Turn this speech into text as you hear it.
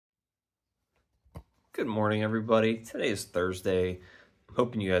Good morning, everybody. Today is Thursday. I'm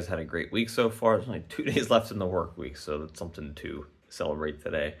hoping you guys had a great week so far. There's only 2 days left in the work week, so that's something to celebrate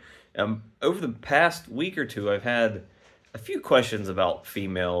today. Over the past week or two, I've had a few questions about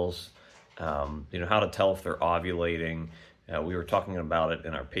females, how to tell if they're ovulating. We were talking about it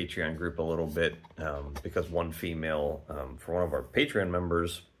in our Patreon group a little bit because one female, for one of our Patreon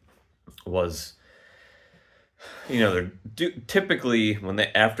members, was... they're typically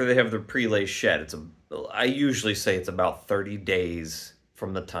after they have their prelay shed, I usually say it's about 30 days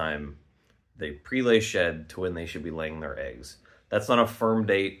from the time they prelay shed to when they should be laying their eggs. That's not a firm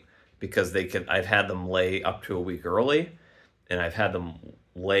date because I've had them lay up to a week early, and I've had them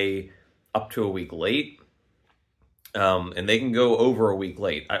lay up to a week late, and they can go over a week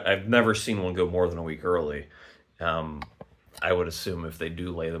late. I've never seen one go more than a week early. I would assume if they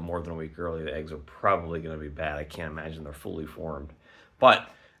do lay them more than a week early, the eggs are probably going to be bad. I can't imagine they're fully formed. But,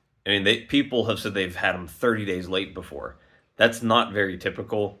 people have said they've had them 30 days late before. That's not very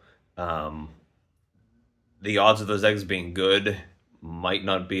typical. The odds of those eggs being good might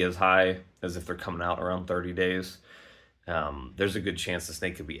not be as high as if they're coming out around 30 days. There's a good chance the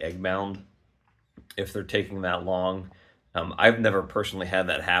snake could be egg-bound if they're taking that long. I've never personally had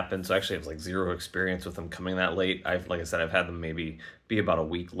that happen, so I actually have zero experience with them coming that late. Like I said, I've had them maybe be about a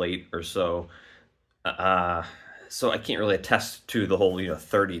week late or so. So I can't really attest to the whole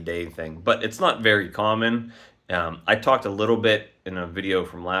 30-day thing, but it's not very common. I talked a little bit in a video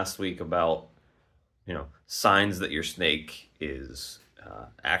from last week about signs that your snake is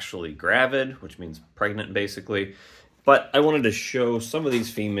actually gravid, which means pregnant basically. But I wanted to show some of these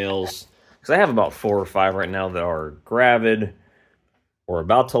females, because I have about 4 or 5 right now that are gravid or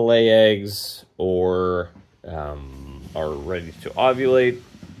about to lay eggs or are ready to ovulate.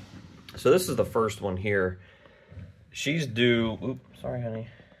 So this is the first one here. She's due, oops, sorry honey.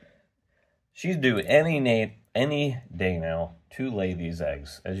 She's due any day now to lay these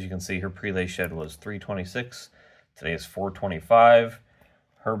eggs. As you can see, her prelay shed was 326. Today is 425.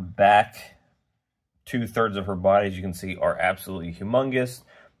 Her back, 2/3 of her body, as you can see, are absolutely humongous.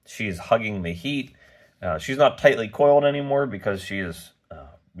 She is hugging the heat. She's not tightly coiled anymore because she is,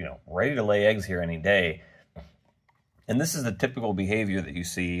 ready to lay eggs here any day. And this is the typical behavior that you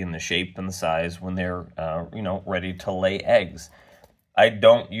see in the shape and the size when they're, ready to lay eggs. I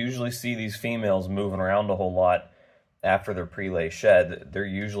don't usually see these females moving around a whole lot after their prelay shed. They're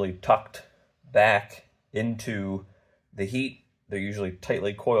usually tucked back into the heat. They're usually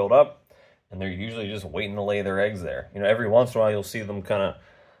tightly coiled up, and they're usually just waiting to lay their eggs there. Every once in a while you'll see them kind of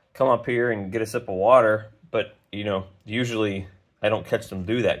come up here and get a sip of water, but usually I don't catch them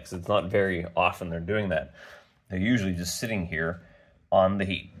do that because it's not very often they're doing that. They're usually just sitting here on the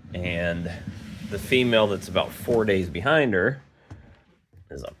heat. And the female that's about 4 days behind her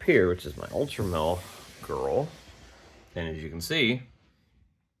is up here, which is my ultramel girl. And as you can see,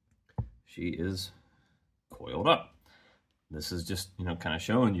 she is coiled up. This is just, kind of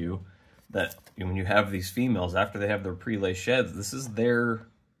showing you that when you have these females after they have their prelay sheds, this is their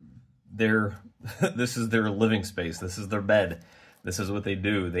this is their living space. This is their bed. This is what they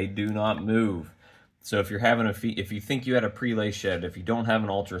do. They do not move. So if you're having if you think you had a prelay shed, if you don't have an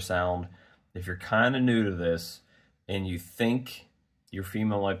ultrasound, if you're kind of new to this and you think your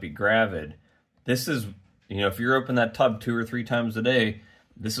female might be gravid, this is, if you're open that tub 2 or 3 times a day,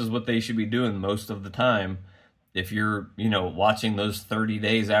 this is what they should be doing most of the time. If you're, watching those 30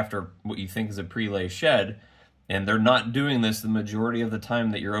 days after what you think is a prelay shed, and they're not doing this the majority of the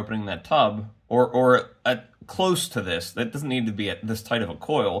time that you're opening that tub, or close to this. That doesn't need to be at this tight of a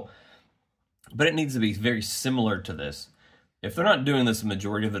coil, but it needs to be very similar to this. If they're not doing this the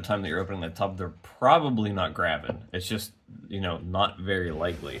majority of the time that you're opening that tub, they're probably not gravid. It's just, not very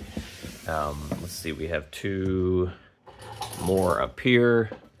likely. Let's see, we have 2 more up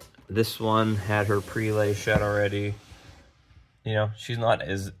here. This one had her prelay shed already. She's not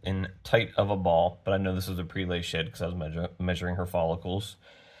as in tight of a ball, but I know this was a prelay shed because I was measuring her follicles.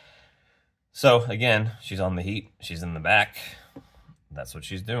 So again, she's on the heat. She's in the back. That's what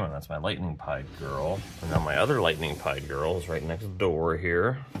she's doing. That's my lightning pied girl. And now my other lightning pied girl is right next door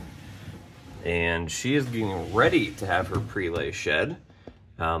here. And she is getting ready to have her prelay shed.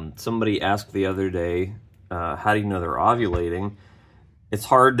 Somebody asked the other day, how do you know they're ovulating? It's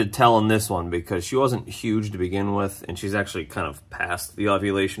hard to tell in this one because she wasn't huge to begin with, and she's actually kind of past the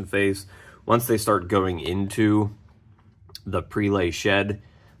ovulation phase. Once they start going into the prelay shed,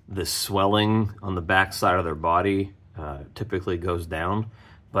 the swelling on the back side of their body typically goes down.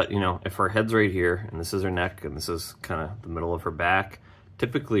 But, if her head's right here, and this is her neck, and this is kind of the middle of her back,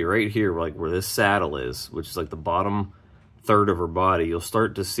 typically right here, where this saddle is, which is like the bottom third of her body, you'll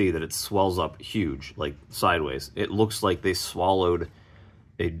start to see that it swells up huge, like sideways. It looks like they swallowed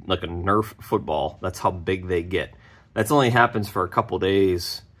like a Nerf football. That's how big they get. That's only happens for a couple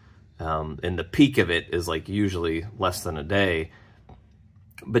days, and the peak of it is like usually less than a day.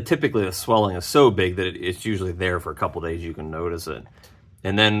 But typically the swelling is so big that it's usually there for a couple days. You can notice it.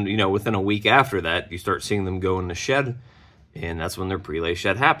 And then, you know, within a week after that, you start seeing them go in the shed, and that's when their prelay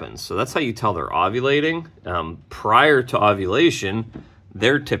shed happens. So that's how you tell they're ovulating. Prior to ovulation,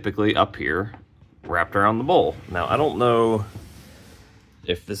 they're typically up here, wrapped around the bowl. Now, I don't know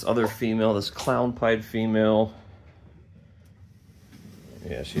if this other female, this clown-pied female,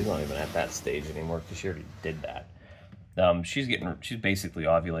 yeah, she's not even at that stage anymore because she already did that. She's basically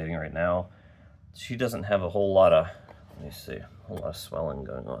ovulating right now. She doesn't have a whole lot of, let me see, a whole lot of swelling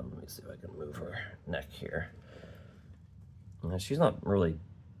going on. Let me see if I can move her neck here. She's not really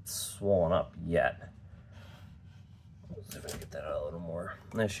swollen up yet. Let's see if I can get that out a little more.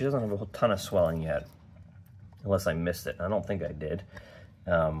 No, she doesn't have a whole ton of swelling yet, unless I missed it. I don't think I did.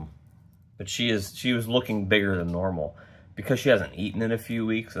 But she was looking bigger than normal. Because she hasn't eaten in a few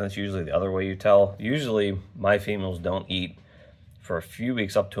weeks, and that's usually the other way you tell. Usually, my females don't eat for a few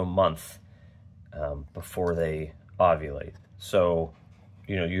weeks up to a month before they ovulate. So,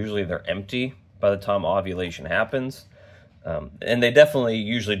 you know, usually they're empty by the time ovulation happens. And they definitely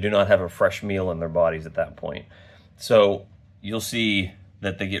usually do not have a fresh meal in their bodies at that point. So, you'll see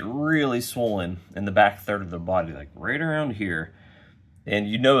that they get really swollen in the back third of their body, like right around here. And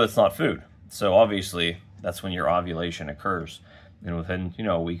you know it's not food. So, obviously, that's when your ovulation occurs. And within, you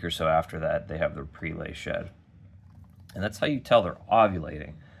know, a week or so after that, they have their prelay shed. And that's how you tell they're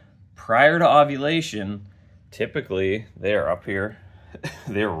ovulating. Prior to ovulation, typically they're up here.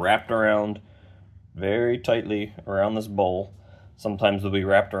 They're wrapped around very tightly around this bowl. Sometimes they'll be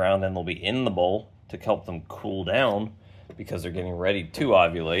wrapped around and they'll be in the bowl to help them cool down because they're getting ready to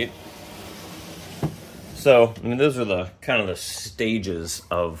ovulate. So, I mean, those are the kind of the stages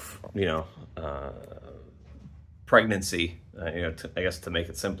of, you know, pregnancy, you know, I guess to make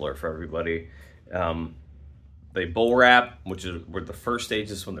it simpler for everybody. They bowl wrap, which is where the first stage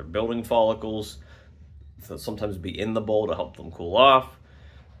is when they're building follicles. So sometimes be in the bowl to help them cool off.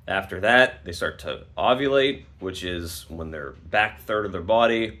 After that, they start to ovulate, which is when their back third of their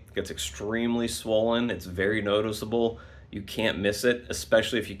body gets extremely swollen. It's very noticeable. You can't miss it,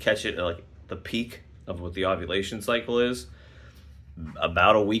 especially if you catch it at like the peak of what the ovulation cycle is.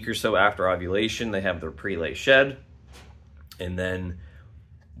 About a week or so after ovulation, they have their prelay shed. And then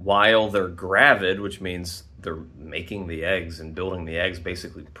while they're gravid, which means they're making the eggs and building the eggs,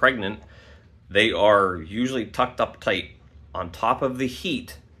 basically pregnant, they are usually tucked up tight on top of the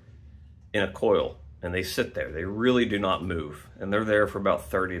heat in a coil. And they sit there. They really do not move. And they're there for about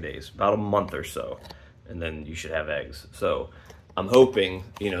 30 days, about a month or so. And then you should have eggs. So I'm hoping,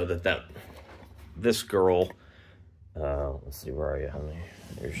 you know, that this girl, let's see, where are you, honey?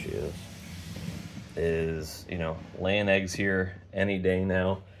 Here she is, you know, laying eggs here any day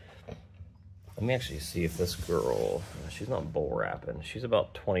now. Let me actually see if this girl, she's not bull wrapping. She's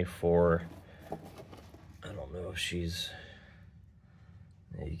about 24. I don't know if she's,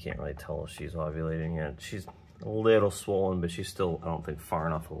 yeah, you can't really tell if she's ovulating yet. She's a little swollen, but she's still, I don't think, far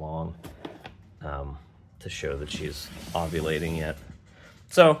enough along to show that she's ovulating yet.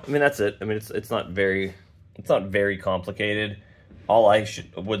 So, I mean, that's it. I mean, it's not very complicated. All I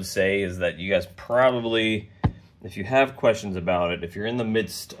would say is that you guys probably, if you have questions about it, if you're in the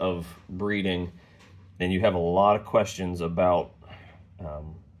midst of breeding and you have a lot of questions about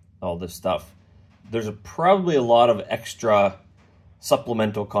all this stuff, there's probably a lot of extra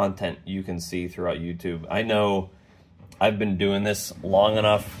supplemental content you can see throughout YouTube. I know I've been doing this long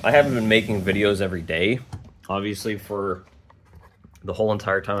enough. I haven't been making videos every day, obviously, for the whole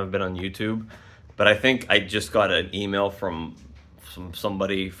entire time I've been on YouTube. But I think I just got an email from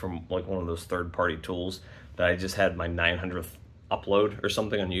somebody from like one of those third-party tools that I just had my 900th upload or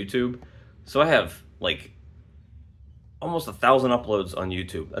something on YouTube. So I have like almost 1,000 uploads on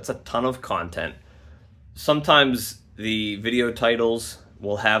YouTube. That's a ton of content. Sometimes the video titles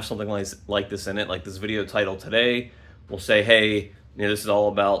will have something like this in it. Like this video title today will say, hey, you know, this is all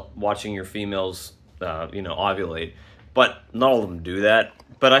about watching your females, you know, ovulate. But not all of them do that.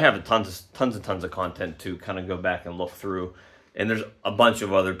 But I have tons of content to kind of go back and look through. And there's a bunch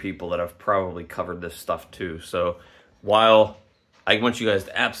of other people that have probably covered this stuff too. So while I want you guys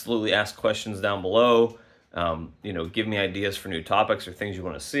to absolutely ask questions down below, you know, give me ideas for new topics or things you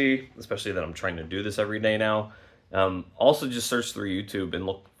want to see, especially that I'm trying to do this every day now. Also just search through YouTube and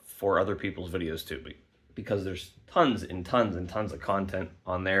look for other people's videos too, because there's tons and tons and tons of content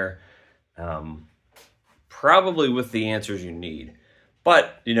on there. probably with the answers you need.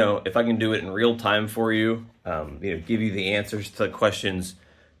 But, you know, if I can do it in real time for you, you know, give you the answers to the questions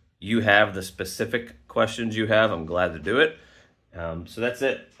you have, the specific questions you have, I'm glad to do it. So that's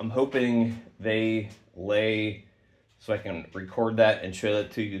it. I'm hoping they lay so I can record that and show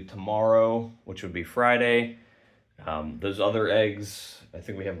that to you tomorrow, which would be Friday. Those other eggs, I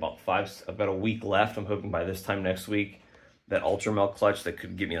think we have about a week left. I'm hoping by this time next week, that Ultramel clutch that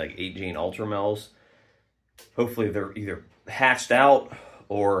could give me like 8 gene Ultramels. Hopefully they're either hatched out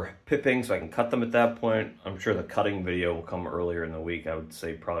or pipping so I can cut them at that point. I'm sure the cutting video will come earlier in the week. I would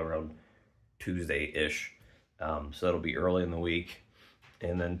say probably around Tuesday-ish. So that'll be early in the week.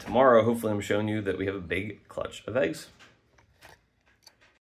 And then tomorrow, hopefully I'm showing you that we have a big clutch of eggs.